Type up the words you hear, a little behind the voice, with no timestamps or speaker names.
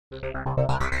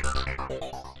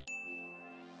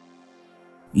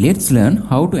Let's learn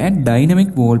how to add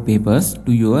dynamic wallpapers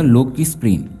to your lock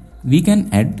screen. We can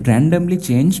add randomly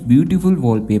change beautiful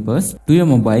wallpapers to your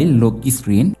mobile lock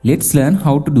screen. Let's learn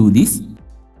how to do this.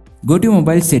 Go to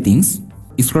mobile settings,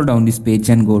 scroll down this page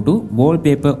and go to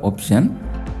wallpaper option.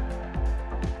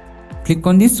 Click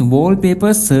on this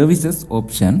wallpaper services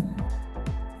option.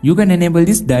 You can enable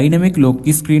this dynamic lock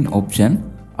screen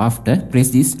option after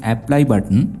press this apply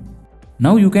button.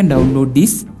 Now you can download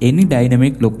this any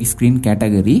dynamic lock screen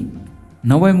category.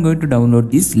 Now I am going to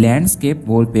download this landscape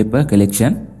wallpaper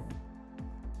collection.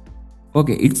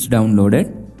 Okay, it's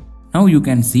downloaded. Now you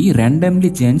can see randomly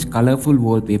change colorful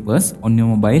wallpapers on your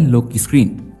mobile lock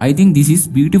screen. I think this is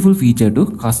beautiful feature to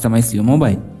customize your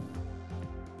mobile.